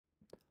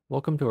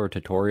Welcome to our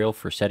tutorial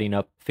for setting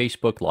up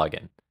Facebook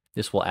login.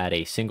 This will add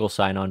a single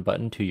sign-on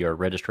button to your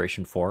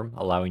registration form,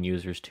 allowing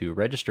users to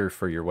register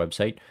for your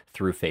website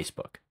through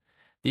Facebook.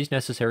 These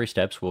necessary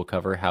steps will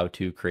cover how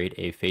to create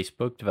a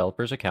Facebook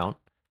developer's account,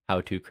 how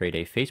to create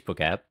a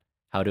Facebook app,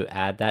 how to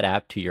add that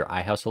app to your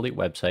iHouse Elite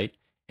website,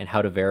 and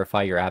how to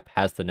verify your app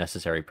has the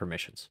necessary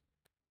permissions.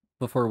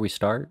 Before we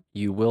start,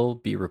 you will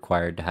be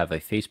required to have a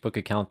Facebook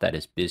account that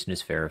is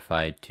business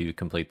verified to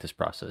complete this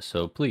process.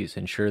 So please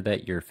ensure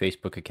that your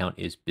Facebook account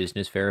is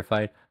business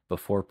verified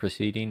before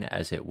proceeding,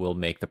 as it will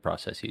make the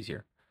process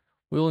easier.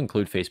 We will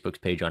include Facebook's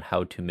page on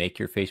how to make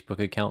your Facebook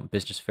account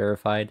business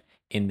verified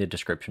in the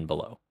description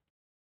below.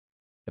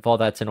 If all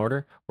that's in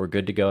order, we're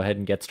good to go ahead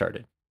and get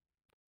started.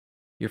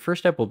 Your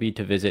first step will be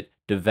to visit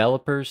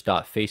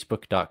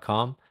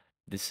developers.facebook.com.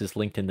 This is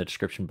linked in the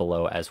description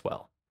below as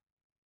well.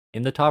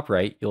 In the top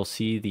right, you'll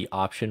see the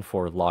option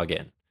for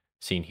login,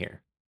 seen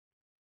here.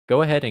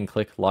 Go ahead and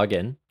click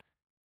login.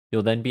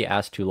 You'll then be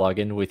asked to log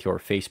in with your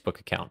Facebook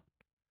account.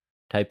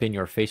 Type in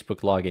your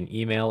Facebook login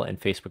email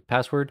and Facebook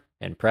password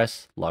and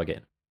press login.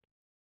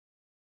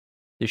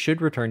 This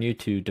should return you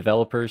to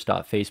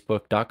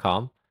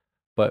developers.facebook.com,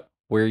 but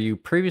where you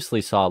previously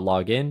saw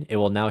login, it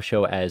will now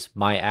show as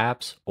My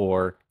Apps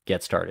or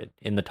Get Started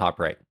in the top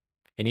right.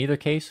 In either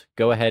case,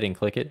 go ahead and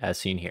click it as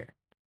seen here.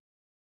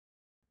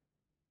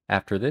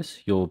 After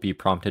this, you'll be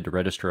prompted to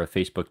register a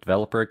Facebook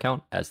developer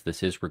account, as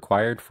this is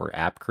required for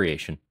app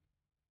creation.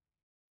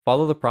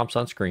 Follow the prompts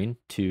on screen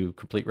to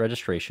complete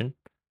registration.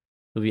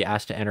 You'll be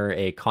asked to enter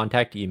a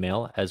contact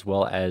email as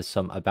well as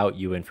some About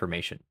You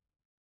information.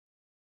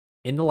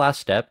 In the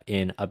last step,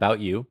 in About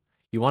You,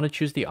 you want to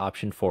choose the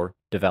option for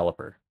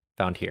Developer,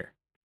 found here,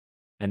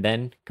 and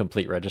then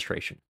complete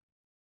registration.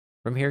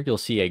 From here, you'll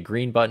see a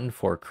green button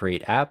for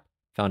Create App,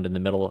 found in the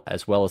middle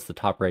as well as the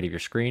top right of your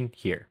screen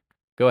here.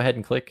 Go ahead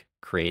and click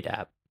Create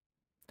App.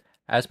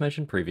 As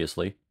mentioned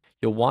previously,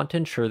 you'll want to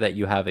ensure that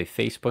you have a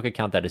Facebook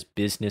account that is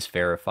business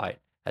verified,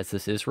 as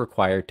this is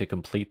required to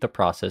complete the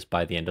process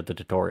by the end of the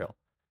tutorial.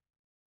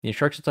 The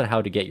instructions on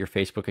how to get your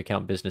Facebook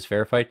account business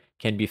verified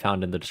can be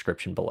found in the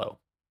description below.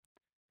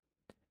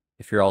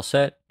 If you're all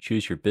set,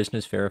 choose your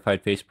business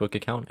verified Facebook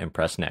account and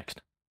press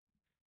Next.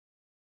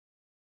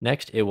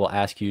 Next, it will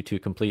ask you to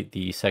complete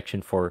the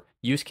section for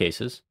use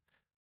cases.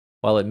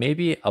 While it may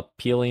be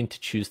appealing to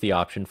choose the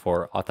option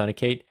for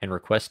Authenticate and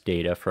Request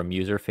Data from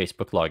User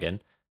Facebook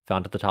Login,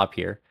 found at the top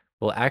here,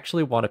 we'll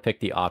actually want to pick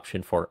the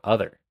option for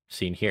Other,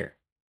 seen here.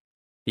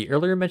 The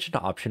earlier mentioned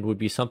option would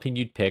be something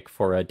you'd pick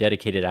for a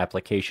dedicated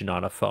application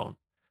on a phone.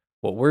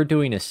 What we're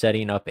doing is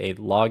setting up a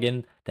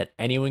login that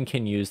anyone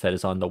can use that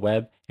is on the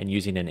web and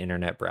using an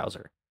internet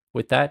browser.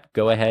 With that,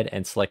 go ahead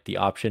and select the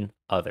option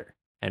Other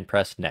and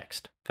press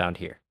Next, found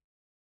here.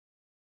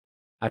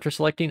 After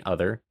selecting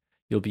Other,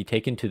 you'll be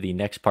taken to the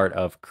next part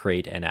of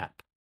Create an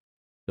App.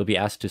 You'll be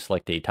asked to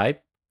select a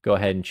type. Go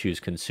ahead and choose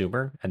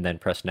Consumer and then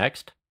press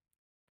Next.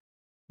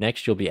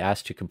 Next, you'll be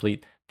asked to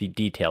complete the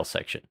Details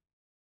section.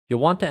 You'll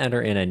want to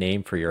enter in a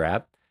name for your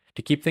app.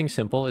 To keep things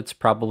simple, it's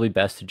probably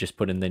best to just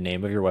put in the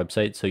name of your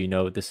website so you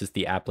know this is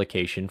the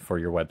application for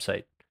your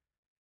website,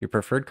 your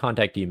preferred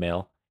contact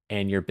email,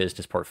 and your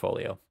business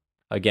portfolio.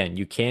 Again,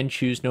 you can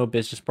choose no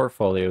business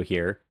portfolio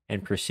here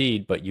and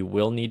proceed, but you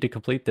will need to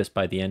complete this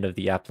by the end of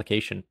the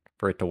application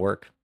for it to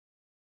work.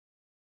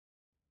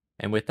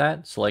 And with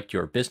that, select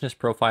your business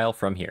profile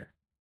from here.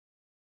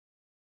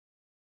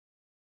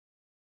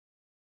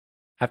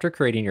 After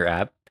creating your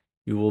app,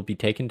 you will be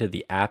taken to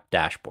the app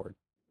dashboard.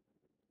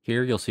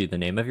 Here you'll see the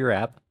name of your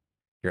app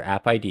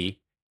ID,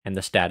 and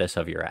the status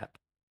of your app.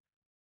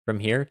 From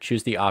here,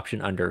 choose the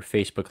option under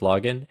Facebook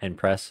Login and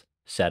press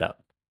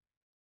Setup.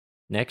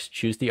 Next,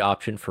 choose the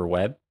option for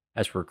Web,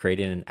 as we're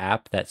creating an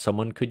app that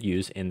someone could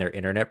use in their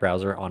internet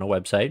browser on a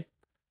website.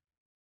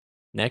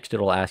 Next,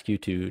 it'll ask you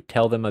to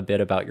tell them a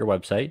bit about your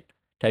website.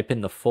 Type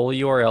in the full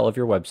URL of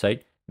your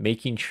website,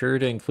 making sure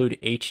to include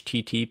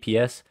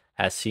HTTPS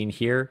as seen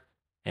here,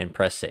 and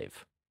press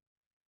Save.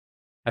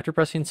 After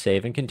pressing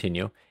Save and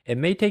Continue, it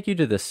may take you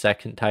to the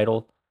second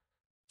title,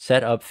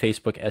 Set Up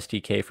Facebook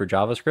SDK for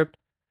JavaScript.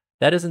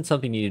 That isn't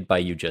something needed by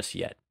you just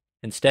yet.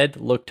 Instead,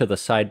 look to the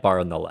sidebar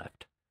on the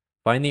left.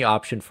 Find the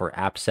option for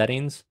App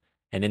Settings,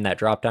 and in that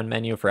drop-down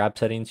menu for App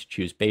Settings,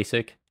 choose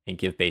Basic and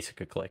give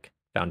Basic a click,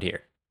 found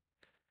here.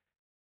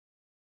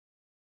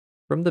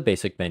 From the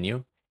Basic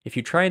menu, if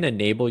you try and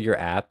enable your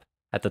app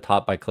at the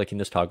top by clicking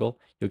this toggle,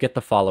 you'll get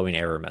the following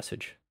error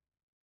message.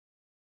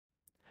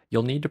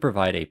 You'll need to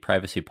provide a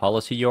privacy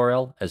policy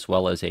URL as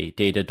well as a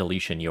data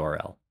deletion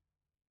URL.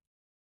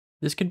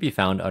 This can be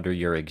found under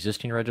your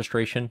existing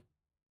registration,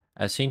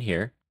 as seen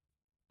here,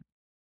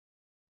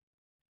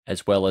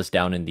 as well as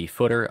down in the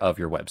footer of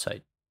your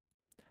website.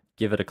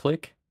 Give it a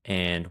click,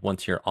 and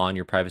once you're on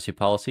your privacy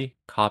policy,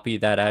 copy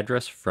that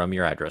address from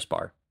your address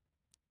bar.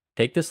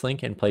 Take this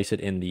link and place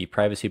it in the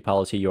privacy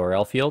policy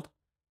URL field,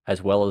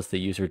 as well as the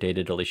user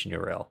data deletion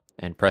URL,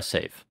 and press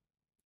Save.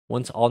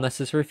 Once all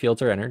necessary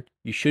fields are entered,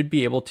 you should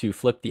be able to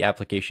flip the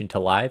application to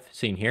live,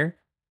 seen here.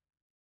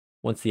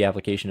 Once the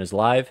application is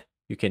live,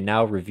 you can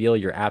now reveal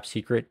your app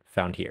secret,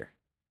 found here.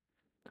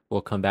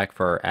 We'll come back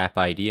for our app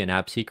ID and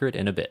app secret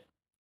in a bit.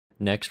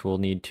 Next, we'll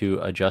need to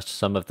adjust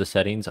some of the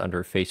settings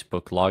under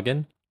Facebook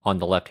Login. On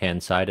the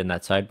left-hand side in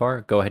that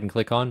sidebar, go ahead and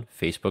click on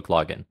Facebook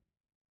Login.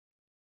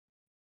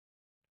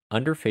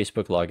 Under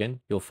Facebook Login,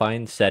 you'll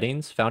find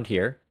Settings found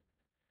here.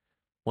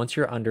 Once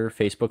you're under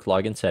Facebook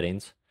Login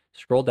Settings,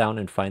 scroll down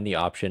and find the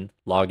option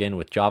Login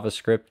with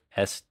JavaScript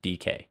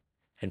SDK,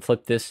 and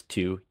flip this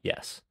to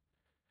Yes.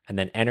 And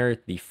then enter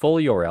the full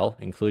URL,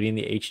 including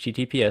the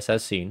HTTPS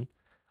as seen,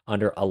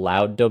 under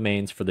Allowed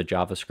Domains for the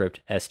JavaScript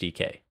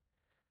SDK.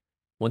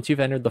 Once you've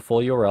entered the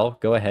full URL,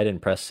 go ahead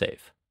and press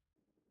Save.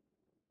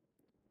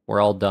 We're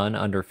all done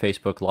under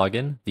Facebook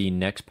Login. The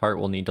next part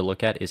we'll need to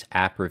look at is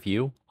App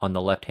Review. On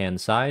the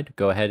left-hand side,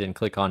 go ahead and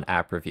click on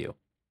App Review.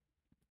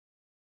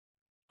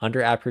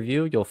 Under App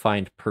Review, you'll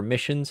find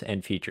Permissions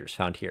and Features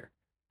found here.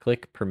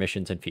 Click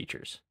Permissions and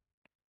Features.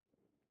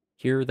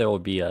 Here there will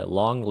be a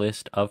long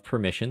list of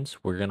permissions.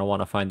 We're going to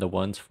want to find the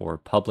ones for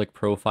public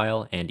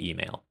profile and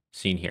email,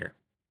 seen here.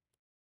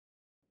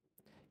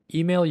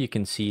 Email you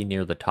can see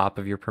near the top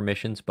of your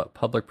permissions, but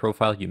public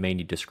profile you may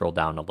need to scroll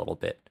down a little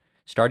bit.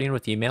 Starting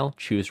with email,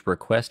 choose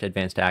Request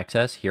Advanced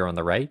Access here on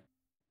the right.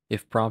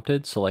 If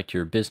prompted, select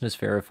your business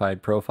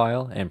verified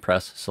profile and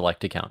press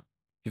Select Account.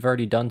 If you've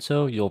already done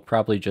so, you'll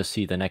probably just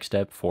see the next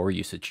step for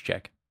Usage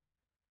Check.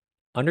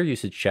 Under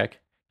Usage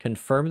Check,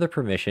 confirm the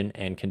permission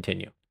and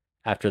continue.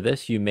 After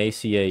this, you may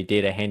see a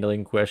data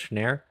handling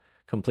questionnaire.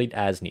 Complete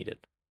as needed.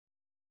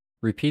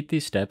 Repeat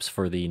these steps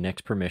for the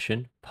next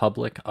permission,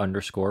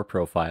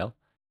 public_profile.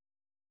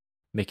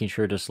 Making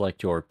sure to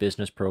select your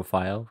business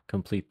profile,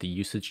 complete the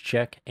usage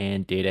check,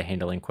 and data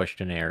handling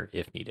questionnaire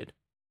if needed.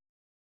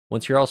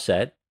 Once you're all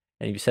set,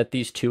 and you've set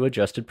these two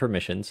adjusted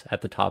permissions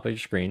at the top of your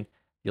screen,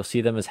 you'll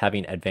see them as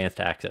having advanced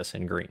access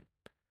in green.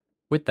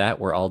 With that,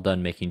 we're all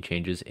done making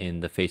changes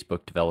in the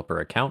Facebook developer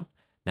account.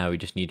 Now we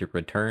just need to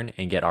return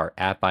and get our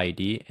app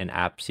ID and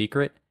app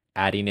secret,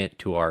 adding it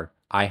to our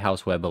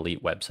iHouse Web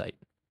Elite website.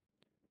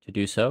 To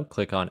do so,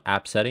 click on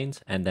App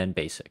Settings and then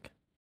Basic.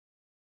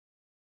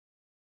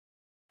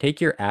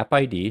 Take your app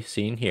ID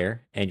seen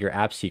here and your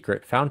app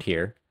secret found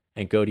here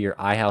and go to your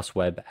iHouse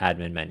Web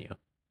admin menu.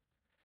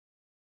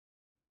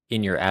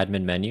 In your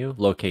admin menu,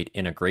 locate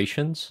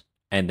Integrations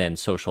and then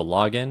Social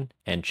Login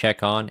and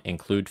check on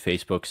Include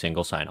Facebook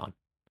Single Sign-On.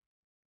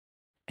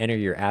 Enter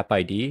your app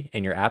ID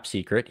and your app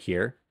secret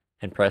here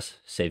and press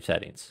Save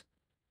Settings.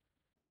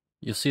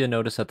 You'll see a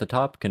notice at the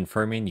top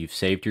confirming you've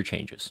saved your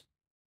changes.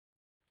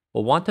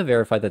 We'll want to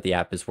verify that the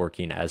app is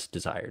working as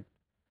desired.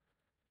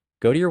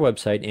 Go to your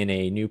website in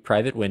a new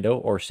private window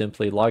or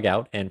simply log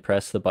out and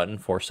press the button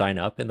for Sign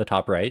Up in the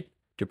top right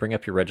to bring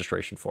up your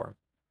registration form.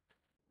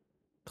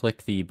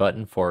 Click the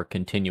button for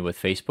Continue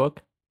with Facebook.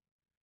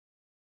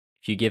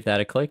 If you give that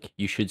a click,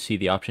 you should see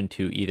the option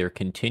to either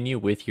continue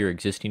with your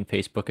existing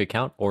Facebook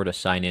account or to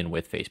sign in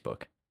with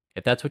Facebook.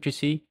 If that's what you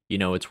see, you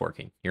know it's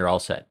working. You're all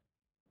set.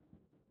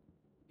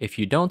 If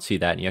you don't see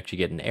that and you actually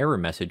get an error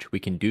message, we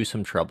can do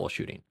some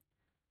troubleshooting.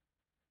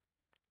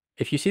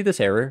 If you see this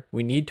error,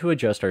 we need to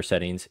adjust our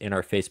settings in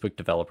our Facebook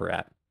developer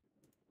app.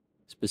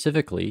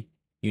 Specifically,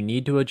 you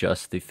need to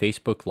adjust the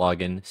Facebook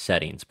login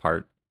settings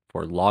part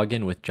for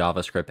login with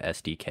JavaScript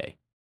SDK.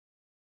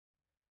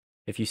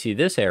 If you see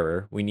this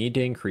error, we need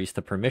to increase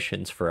the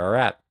permissions for our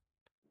app.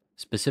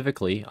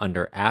 Specifically,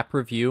 under App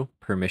Review,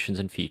 Permissions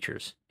and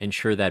Features,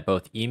 ensure that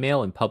both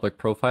email and public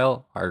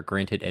profile are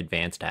granted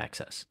advanced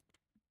access.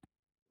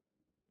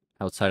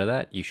 Outside of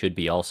that, you should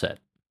be all set.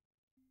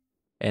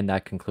 And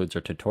that concludes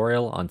our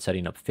tutorial on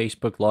setting up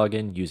Facebook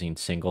login using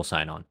single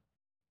sign-on.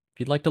 If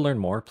you'd like to learn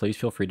more, please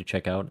feel free to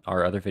check out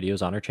our other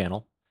videos on our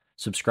channel.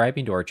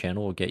 Subscribing to our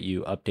channel will get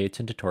you updates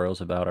and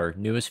tutorials about our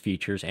newest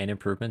features and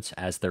improvements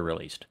as they're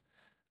released.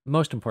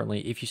 Most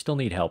importantly, if you still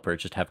need help or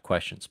just have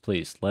questions,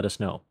 please let us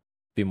know.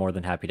 Be more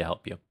than happy to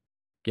help you.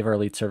 Give our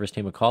Elite Service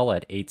team a call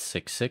at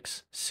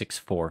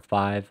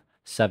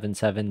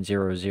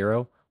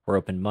 866-645-7700. We're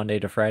open Monday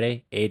to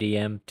Friday, 8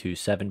 a.m. to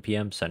 7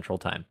 p.m. Central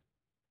Time.